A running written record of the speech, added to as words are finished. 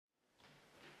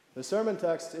The sermon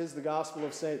text is the Gospel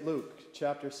of St. Luke,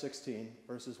 chapter 16,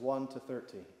 verses 1 to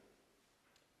 13.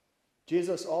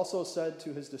 Jesus also said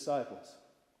to his disciples,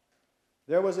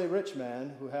 "There was a rich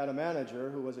man who had a manager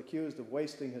who was accused of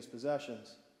wasting his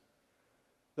possessions.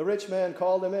 The rich man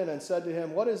called him in and said to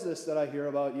him, 'What is this that I hear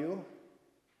about you?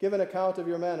 Give an account of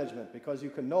your management, because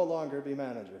you can no longer be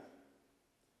manager.'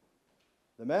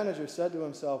 The manager said to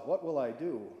himself, 'What will I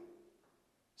do,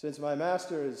 since my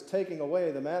master is taking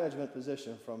away the management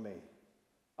position from me?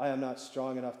 I am not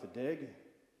strong enough to dig.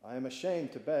 I am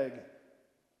ashamed to beg.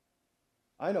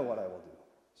 I know what I will do,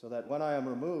 so that when I am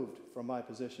removed from my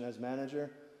position as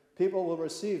manager, people will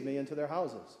receive me into their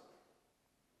houses.'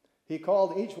 He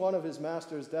called each one of his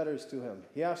master's debtors to him.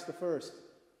 He asked the first,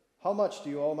 'How much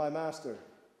do you owe my master?'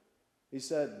 He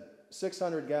said,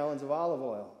 600 gallons of olive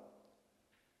oil.'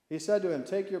 He said to him,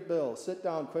 'Take your bill, sit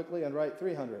down quickly and write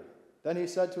 300. Then he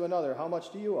said to another, 'How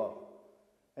much do you owe?'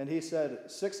 And he said,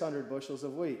 600 bushels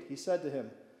of wheat. He said to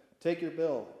him, 'Take your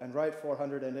bill and write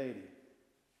 480.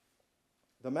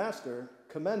 The master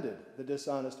commended the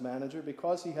dishonest manager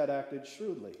because he had acted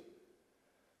shrewdly.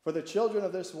 For the children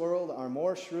of this world are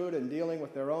more shrewd in dealing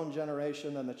with their own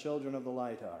generation than the children of the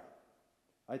light are.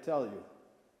 I tell you,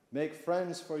 make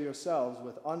friends for yourselves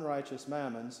with unrighteous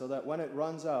mammon, so that when it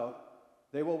runs out,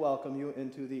 they will welcome you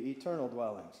into the eternal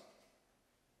dwellings.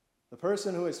 The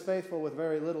person who is faithful with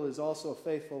very little is also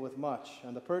faithful with much,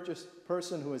 and the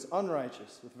person who is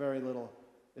unrighteous with very little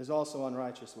is also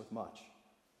unrighteous with much.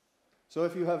 So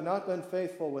if you have not been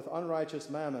faithful with unrighteous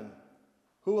mammon,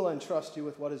 who will entrust you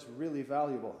with what is really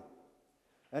valuable?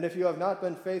 And if you have not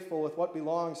been faithful with what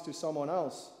belongs to someone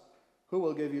else, who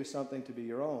will give you something to be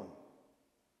your own?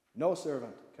 No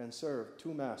servant can serve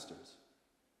two masters.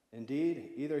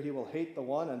 Indeed, either he will hate the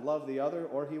one and love the other,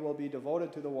 or he will be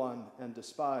devoted to the one and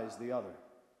despise the other.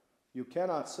 You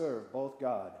cannot serve both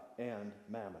God and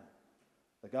mammon."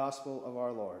 The Gospel of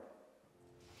our Lord.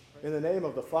 In the name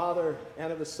of the Father,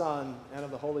 and of the Son, and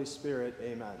of the Holy Spirit,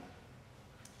 amen.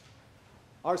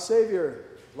 Our Savior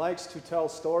likes to tell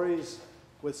stories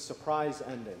with surprise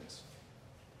endings.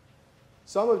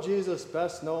 Some of Jesus'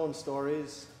 best-known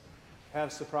stories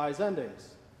have surprise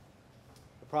endings.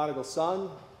 The prodigal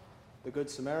son, the Good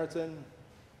Samaritan,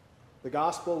 the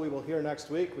gospel we will hear next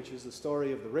week, which is the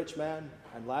story of the rich man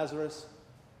and Lazarus.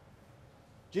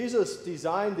 Jesus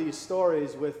designed these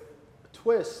stories with a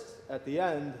twist at the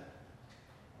end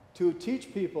to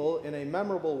teach people in a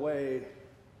memorable way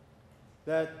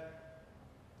that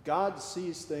God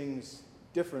sees things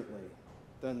differently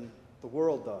than the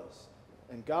world does.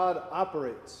 And God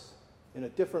operates in a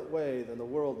different way than the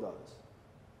world does.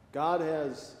 God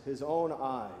has his own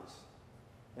eyes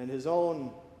and his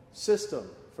own system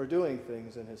for doing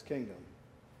things in his kingdom.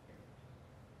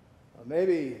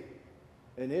 Maybe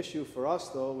an issue for us,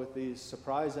 though, with these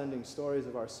surprise-ending stories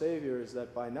of our Savior is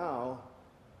that by now,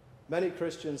 many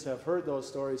Christians have heard those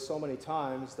stories so many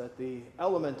times that the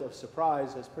element of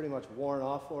surprise has pretty much worn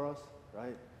off for us,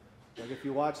 right? Like if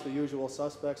you watch The Usual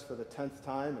Suspects for the 10th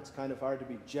time, it's kind of hard to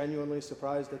be genuinely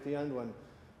surprised at the end when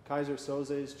Kaiser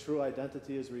Soze's true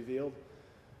identity is revealed.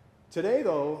 Today,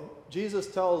 though, Jesus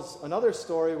tells another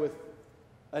story with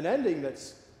an ending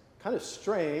that's kind of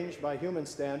strange by human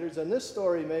standards, and this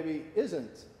story maybe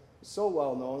isn't so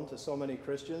well known to so many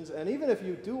Christians. And even if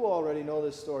you do already know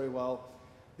this story well,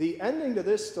 the ending to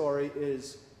this story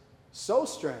is so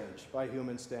strange by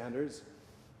human standards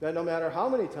that no matter how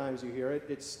many times you hear it,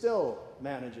 it still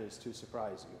manages to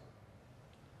surprise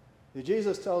you.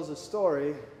 Jesus tells a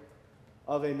story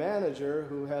of a manager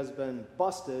who has been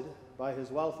busted by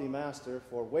his wealthy master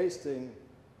for wasting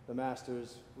the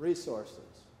master's resources.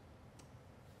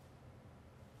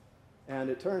 And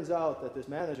it turns out that this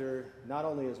manager not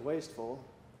only is wasteful,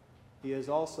 he is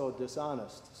also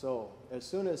dishonest. So as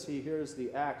soon as he hears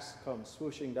the axe come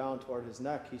swooshing down toward his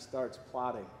neck, he starts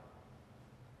plotting.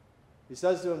 He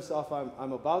says to himself,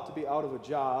 I'm about to be out of a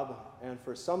job, and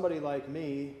for somebody like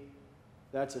me,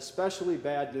 that's especially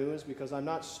bad news because I'm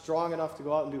not strong enough to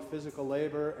go out and do physical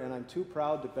labor, and I'm too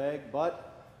proud to beg,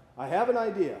 but I have an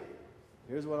idea.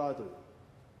 Here's what I'll do.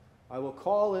 I will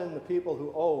call in the people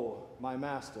who owe my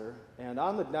master, and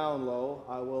on the down low,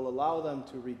 I will allow them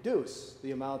to reduce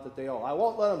the amount that they owe. I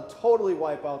won't let them totally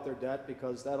wipe out their debt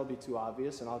because that'll be too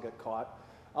obvious and I'll get caught.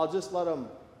 I'll just let them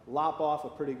lop off a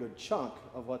pretty good chunk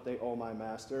of what they owe my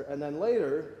master, and then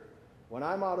later, when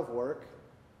I'm out of work,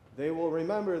 they will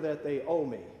remember that they owe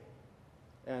me,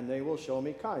 and they will show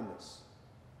me kindness.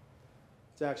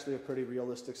 It's actually a pretty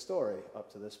realistic story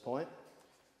up to this point.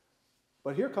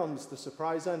 But here comes the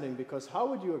surprise ending, because how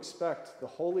would you expect the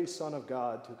Holy Son of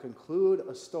God to conclude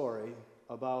a story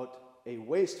about a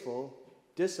wasteful,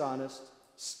 dishonest,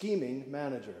 scheming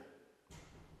manager.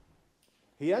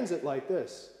 He ends it like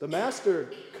this: the master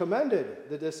commended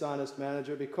the dishonest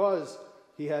manager because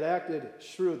he had acted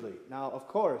shrewdly. Now, of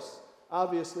course,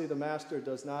 obviously the master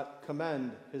does not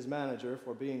commend his manager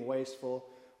for being wasteful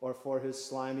or for his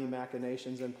slimy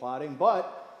machinations and plotting,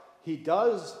 but he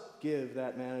does give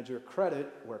that manager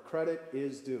credit where credit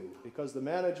is due, because the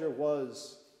manager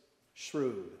was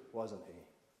shrewd, wasn't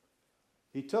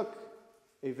he? He took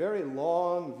a very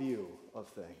long view of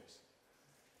things,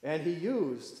 and he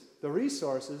used the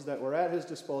resources that were at his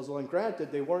disposal, and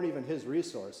granted, they weren't even his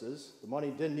resources. The money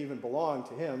didn't even belong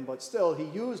to him, but still, he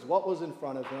used what was in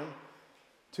front of him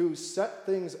to set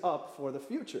things up for the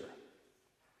future.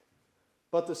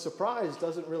 But the surprise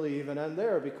doesn't really even end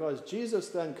there, because Jesus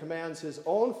then commands his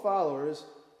own followers,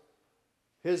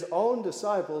 his own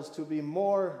disciples, to be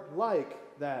more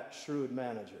like that shrewd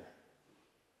manager,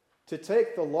 to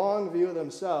take the long view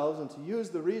themselves and to use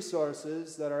the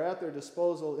resources that are at their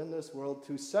disposal in this world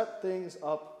to set things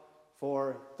up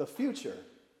for the future.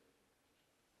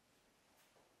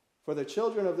 For the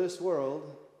children of this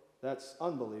world, that's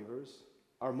unbelievers,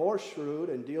 are more shrewd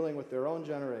in dealing with their own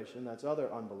generation, that's other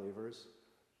unbelievers,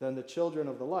 than the children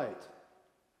of the light,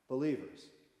 believers.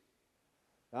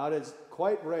 Now, it is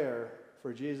quite rare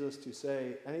for Jesus to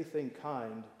say anything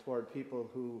kind toward people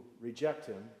who reject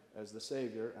him as the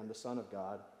Savior and the Son of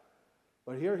God,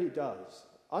 but here he does.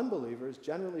 Unbelievers,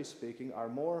 generally speaking, are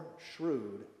more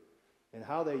shrewd in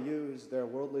how they use their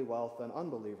worldly wealth than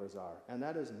unbelievers are, and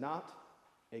that is not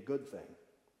a good thing.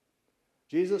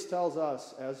 Jesus tells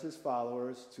us, as his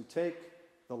followers, to take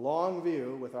the long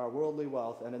view with our worldly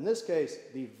wealth, and in this case,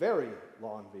 the very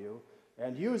long view,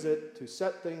 and use it to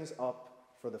set things up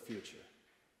for the future.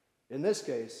 In this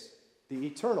case, the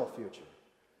eternal future.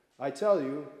 I tell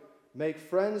you, make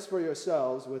friends for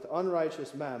yourselves with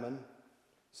unrighteous mammon,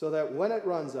 so that when it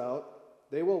runs out,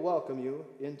 they will welcome you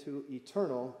into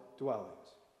eternal dwellings.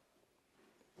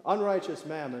 Unrighteous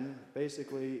mammon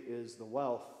basically is the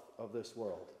wealth of this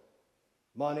world.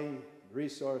 Money,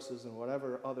 resources, and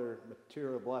whatever other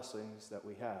material blessings that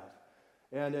we have.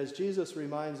 And as Jesus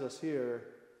reminds us here,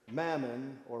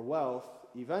 mammon, or wealth,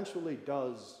 eventually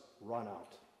does run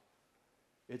out.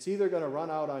 It's either going to run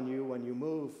out on you when you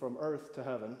move from earth to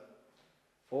heaven,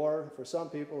 or for some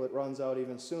people it runs out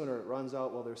even sooner. It runs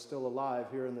out while they're still alive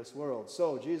here in this world.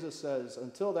 So Jesus says,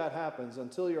 until that happens,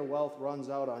 until your wealth runs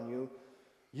out on you,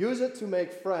 use it to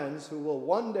make friends who will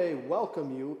one day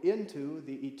welcome you into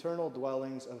the eternal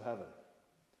dwellings of heaven.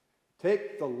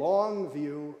 Take the long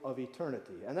view of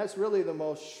eternity. And that's really the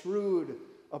most shrewd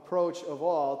approach of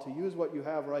all, to use what you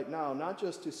have right now, not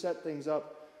just to set things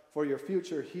up for your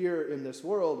future here in this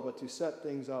world, but to set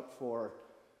things up for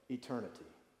eternity.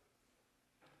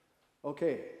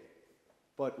 Okay,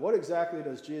 but what exactly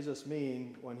does Jesus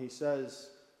mean when he says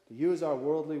to use our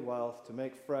worldly wealth to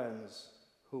make friends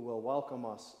who will welcome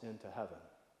us into heaven?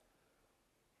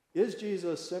 Is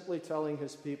Jesus simply telling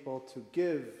his people to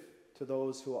give to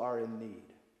those who are in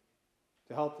need,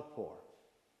 to help the poor?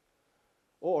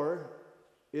 Or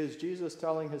is Jesus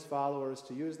telling his followers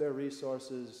to use their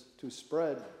resources to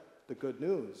spread the good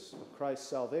news of Christ's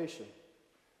salvation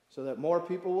so that more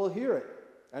people will hear it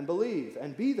and believe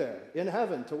and be there in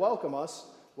heaven to welcome us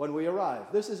when we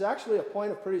arrive? This is actually a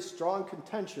point of pretty strong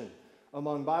contention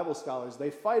among Bible scholars.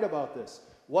 They fight about this.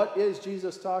 What is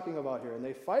Jesus talking about here? And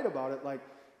they fight about it like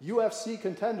UFC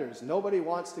contenders. Nobody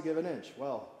wants to give an inch.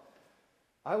 Well,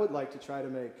 I would like to try to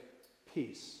make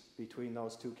peace between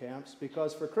those two camps,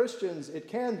 because for Christians it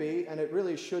can be, and it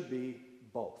really should be,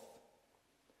 both.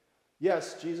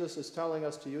 Yes, Jesus is telling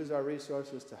us to use our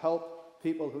resources to help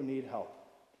people who need help.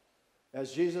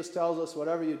 As Jesus tells us,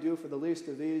 whatever you do for the least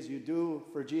of these, you do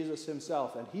for Jesus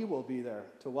himself, and he will be there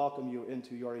to welcome you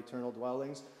into your eternal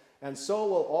dwellings. And so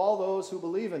will all those who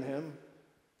believe in him,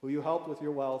 who you help with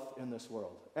your wealth in this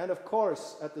world. And of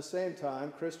course, at the same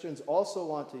time, Christians also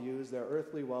want to use their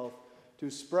earthly wealth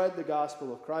to spread the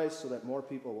gospel of Christ so that more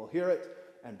people will hear it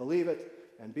and believe it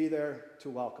and be there to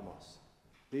welcome us.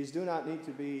 These do not need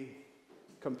to be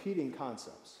competing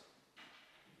concepts.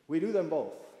 We do them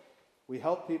both. We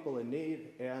help people in need,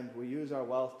 and we use our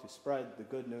wealth to spread the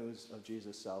good news of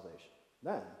Jesus' salvation.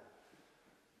 Then,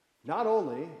 not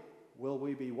only will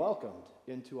we be welcomed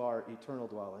into our eternal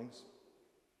dwellings,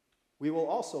 we will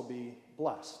also be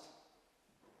blessed.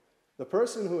 The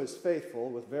person who is faithful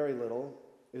with very little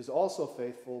is also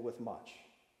faithful with much.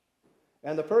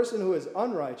 And the person who is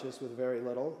unrighteous with very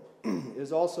little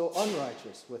is also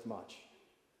unrighteous with much.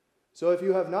 So if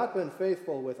you have not been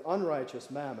faithful with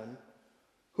unrighteous mammon,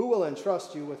 who will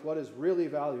entrust you with what is really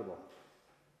valuable?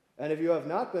 And if you have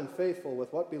not been faithful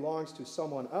with what belongs to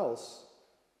someone else,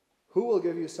 Who will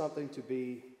give you something to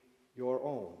be your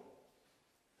own?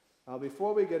 Now,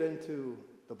 before we get into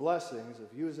the blessings of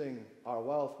using our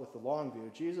wealth with the long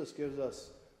view, Jesus gives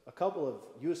us a couple of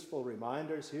useful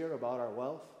reminders here about our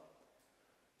wealth.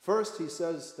 First, he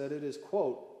says that it is,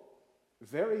 quote,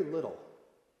 very little.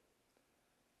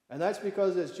 And that's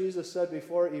because, as Jesus said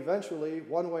before, eventually,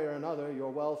 one way or another,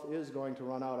 your wealth is going to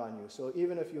run out on you. So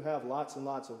even if you have lots and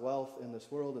lots of wealth in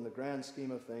this world, in the grand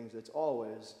scheme of things, it's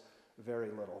always very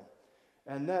little.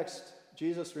 And next,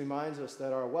 Jesus reminds us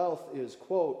that our wealth is,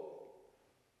 quote,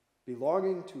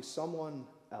 belonging to someone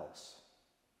else.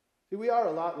 See, we are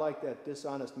a lot like that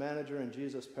dishonest manager in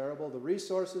Jesus' parable. The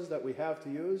resources that we have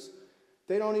to use,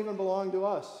 they don't even belong to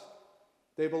us.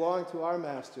 They belong to our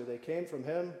master. They came from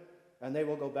him, and they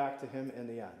will go back to him in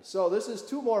the end. So this is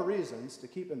two more reasons to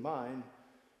keep in mind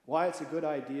why it's a good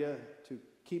idea to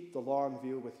keep the long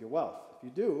view with your wealth. If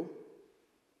you do,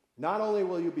 not only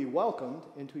will you be welcomed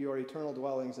into your eternal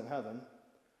dwellings in heaven,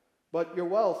 but your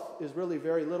wealth is really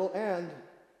very little, and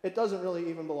it doesn't really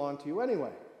even belong to you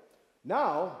anyway.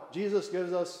 Now, Jesus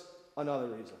gives us another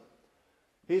reason.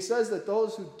 He says that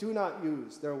those who do not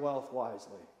use their wealth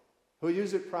wisely, who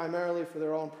use it primarily for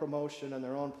their own promotion and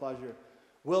their own pleasure,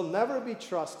 will never be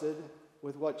trusted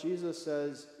with what Jesus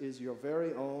says is your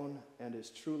very own and is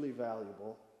truly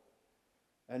valuable.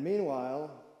 And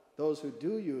meanwhile, those who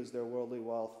do use their worldly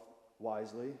wealth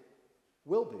wisely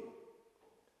will be.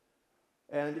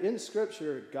 And in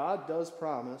Scripture, God does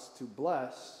promise to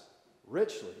bless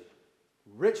richly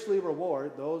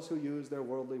reward those who use their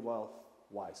worldly wealth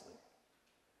wisely.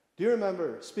 Do you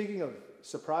remember, speaking of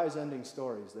surprise-ending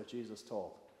stories that Jesus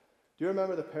told, do you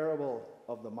remember the parable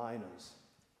of the minas?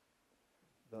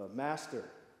 The master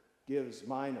gives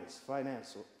minas,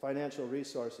 financial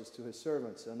resources to his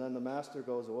servants, and then the master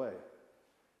goes away.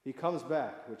 He comes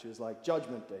back, which is like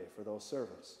judgment day for those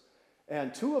servants.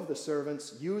 And two of the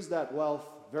servants used that wealth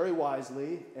very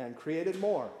wisely and created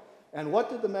more. And what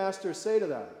did the master say to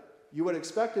them? You would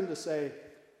expect him to say,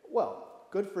 well,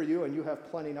 good for you, and you have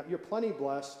plenty. You're plenty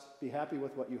blessed. Be happy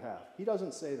with what you have. He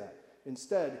doesn't say that.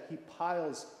 Instead, he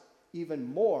piles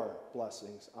even more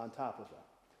blessings on top of that.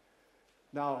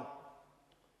 Now,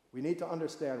 we need to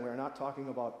understand we're not talking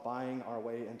about buying our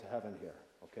way into heaven here.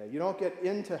 Okay? You don't get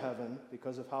into heaven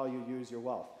because of how you use your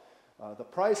wealth. The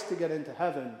price to get into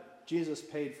heaven, Jesus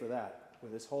paid for that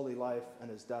with his holy life and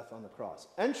his death on the cross.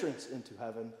 Entrance into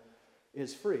heaven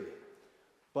is free.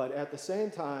 But at the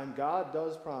same time, God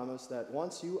does promise that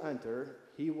once you enter,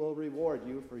 he will reward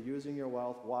you for using your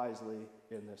wealth wisely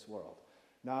in this world.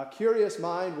 Now, a curious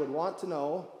mind would want to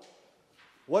know,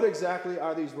 what exactly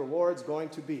are these rewards going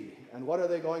to be? And what are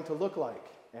they going to look like?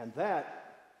 And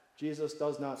that, Jesus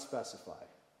does not specify.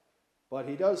 But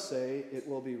he does say it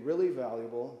will be really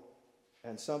valuable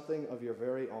and something of your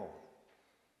very own.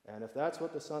 And if that's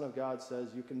what the Son of God says,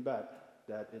 you can bet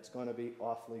that it's going to be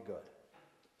awfully good.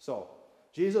 So,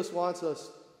 Jesus wants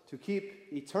us to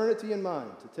keep eternity in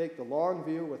mind, to take the long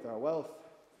view with our wealth,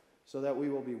 so that we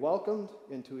will be welcomed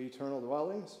into eternal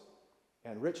dwellings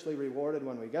and richly rewarded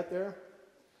when we get there.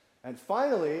 And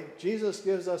finally, Jesus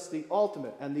gives us the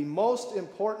ultimate and the most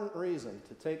important reason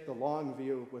to take the long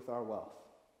view with our wealth.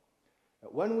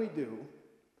 That when we do,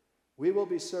 we will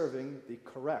be serving the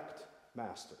correct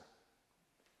master.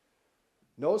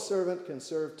 No servant can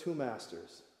serve two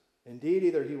masters. Indeed,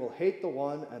 either he will hate the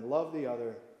one and love the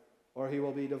other, or he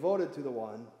will be devoted to the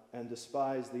one and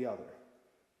despise the other.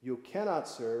 You cannot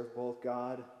serve both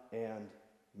God and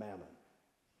mammon.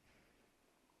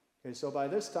 Okay, so by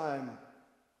this time,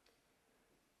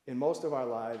 in most of our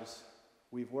lives,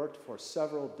 we've worked for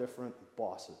several different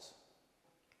bosses.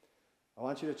 I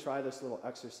want you to try this little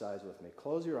exercise with me.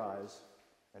 Close your eyes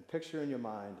and picture in your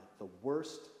mind the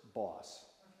worst boss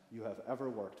you have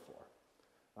ever worked for.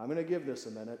 I'm going to give this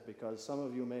a minute because some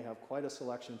of you may have quite a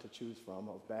selection to choose from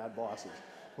of bad bosses.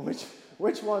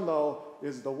 Which one, though,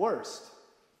 is the worst?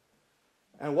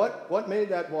 And what made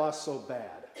that boss so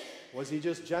bad? Was he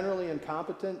just generally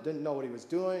incompetent, didn't know what he was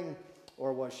doing?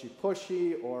 Or was she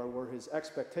pushy? Or were his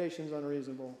expectations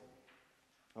unreasonable?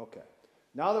 Okay.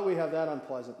 Now that we have that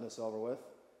unpleasantness over with,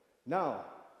 now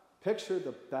picture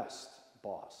the best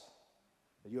boss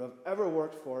that you have ever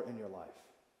worked for in your life.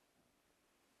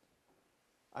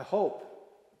 I hope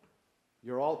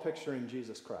you're all picturing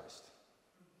Jesus Christ.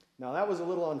 Now, that was a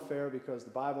little unfair because the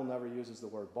Bible never uses the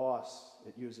word boss.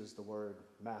 It uses the word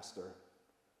master.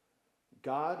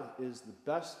 God is the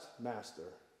best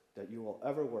master that you will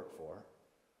ever work for,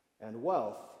 and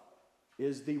wealth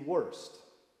is the worst,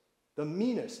 the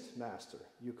meanest master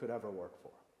you could ever work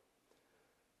for.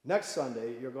 Next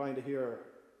Sunday, you're going to hear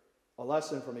a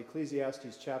lesson from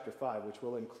Ecclesiastes chapter 5, which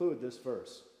will include this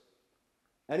verse.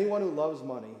 Anyone who loves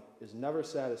money is never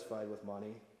satisfied with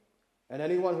money, and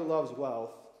anyone who loves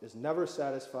wealth is never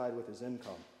satisfied with his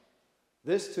income.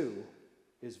 This, too,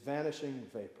 is vanishing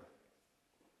vapor.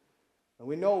 And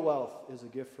we know wealth is a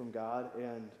gift from God,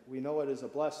 and we know it is a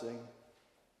blessing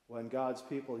when God's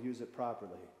people use it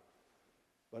properly.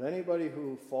 But anybody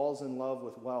who falls in love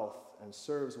with wealth and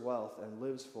serves wealth and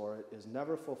lives for it is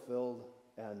never fulfilled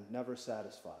and never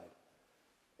satisfied.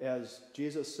 As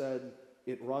Jesus said,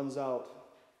 it runs out.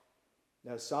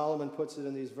 As Solomon puts it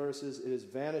in these verses, it is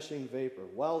vanishing vapor.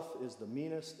 Wealth is the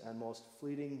meanest and most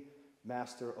fleeting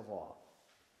master of all.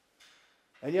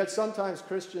 And yet sometimes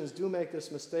Christians do make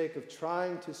this mistake of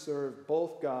trying to serve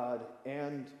both God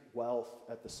and wealth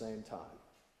at the same time.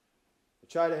 They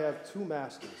try to have two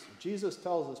masters. Jesus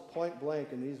tells us point blank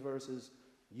in these verses,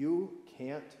 you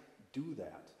can't do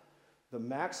that. The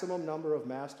maximum number of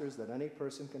masters that any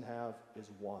person can have is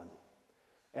one.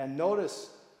 And notice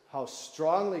how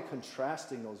strongly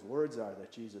contrasting those words are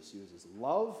that Jesus uses.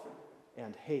 Love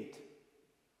and hate.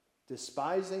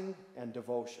 Despising and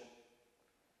devotion.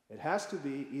 It has to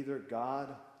be either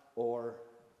God or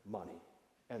money.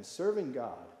 And serving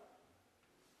God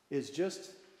is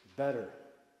just better.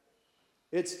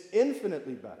 It's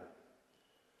infinitely better.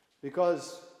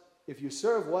 Because if you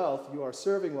serve wealth, you are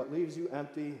serving what leaves you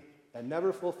empty and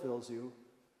never fulfills you.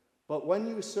 But when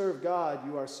you serve God,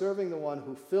 you are serving the one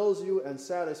who fills you and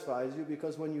satisfies you,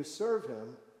 because when you serve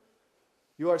him,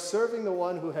 you are serving the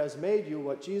one who has made you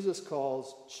what Jesus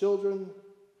calls children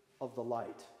of the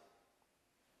light.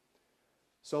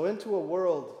 So into a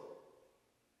world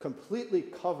completely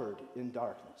covered in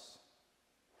darkness,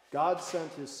 God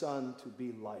sent his Son to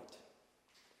be light.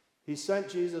 He sent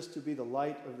Jesus to be the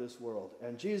light of this world.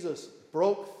 And Jesus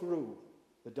broke through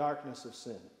the darkness of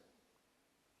sin.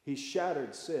 He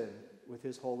shattered sin with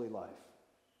his holy life.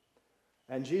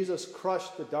 And Jesus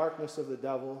crushed the darkness of the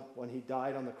devil when he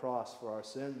died on the cross for our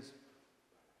sins.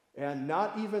 And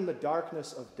not even the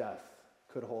darkness of death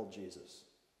could hold Jesus,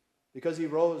 because he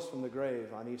rose from the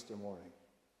grave on Easter morning.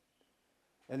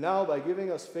 And now, by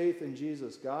giving us faith in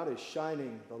Jesus, God is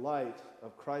shining the light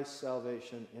of Christ's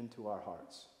salvation into our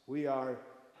hearts. We are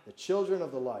the children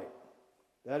of the light.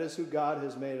 That is who God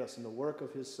has made us in the work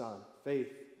of his Son,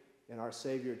 faith in our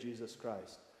Savior Jesus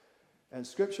Christ. And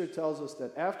Scripture tells us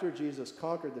that after Jesus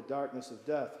conquered the darkness of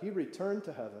death, he returned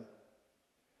to heaven.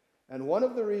 And one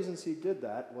of the reasons he did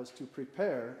that was to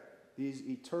prepare these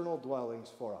eternal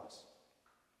dwellings for us.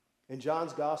 In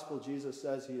John's Gospel, Jesus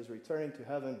says he is returning to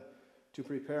heaven to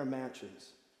prepare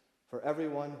mansions for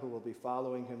everyone who will be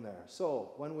following him there.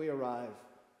 So, when we arrive,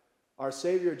 our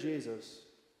Savior Jesus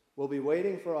will be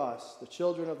waiting for us, the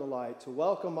children of the light, to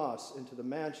welcome us into the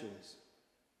mansions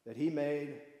that he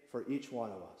made for each one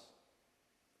of us.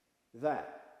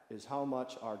 That is how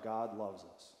much our God loves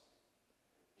us.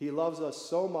 He loves us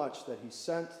so much that he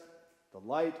sent the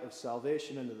light of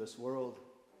salvation into this world.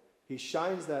 He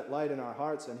shines that light in our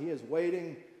hearts, and he is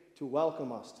waiting to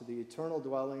welcome us to the eternal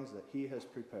dwellings that he has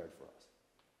prepared for us.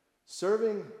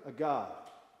 Serving a God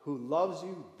who loves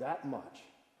you that much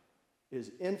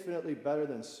is infinitely better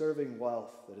than serving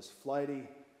wealth that is flighty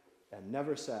and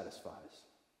never satisfies.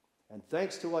 And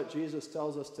thanks to what Jesus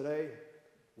tells us today,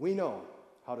 we know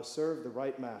how to serve the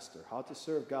right master, how to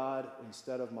serve God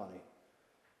instead of money.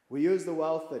 We use the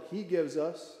wealth that he gives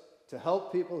us to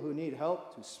help people who need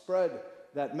help, to spread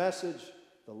that message,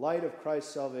 the light of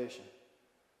Christ's salvation,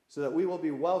 so that we will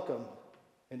be welcomed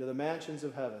into the mansions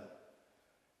of heaven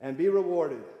and be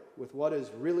rewarded with what is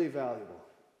really valuable,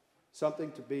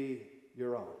 something to be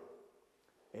your own.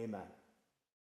 Amen.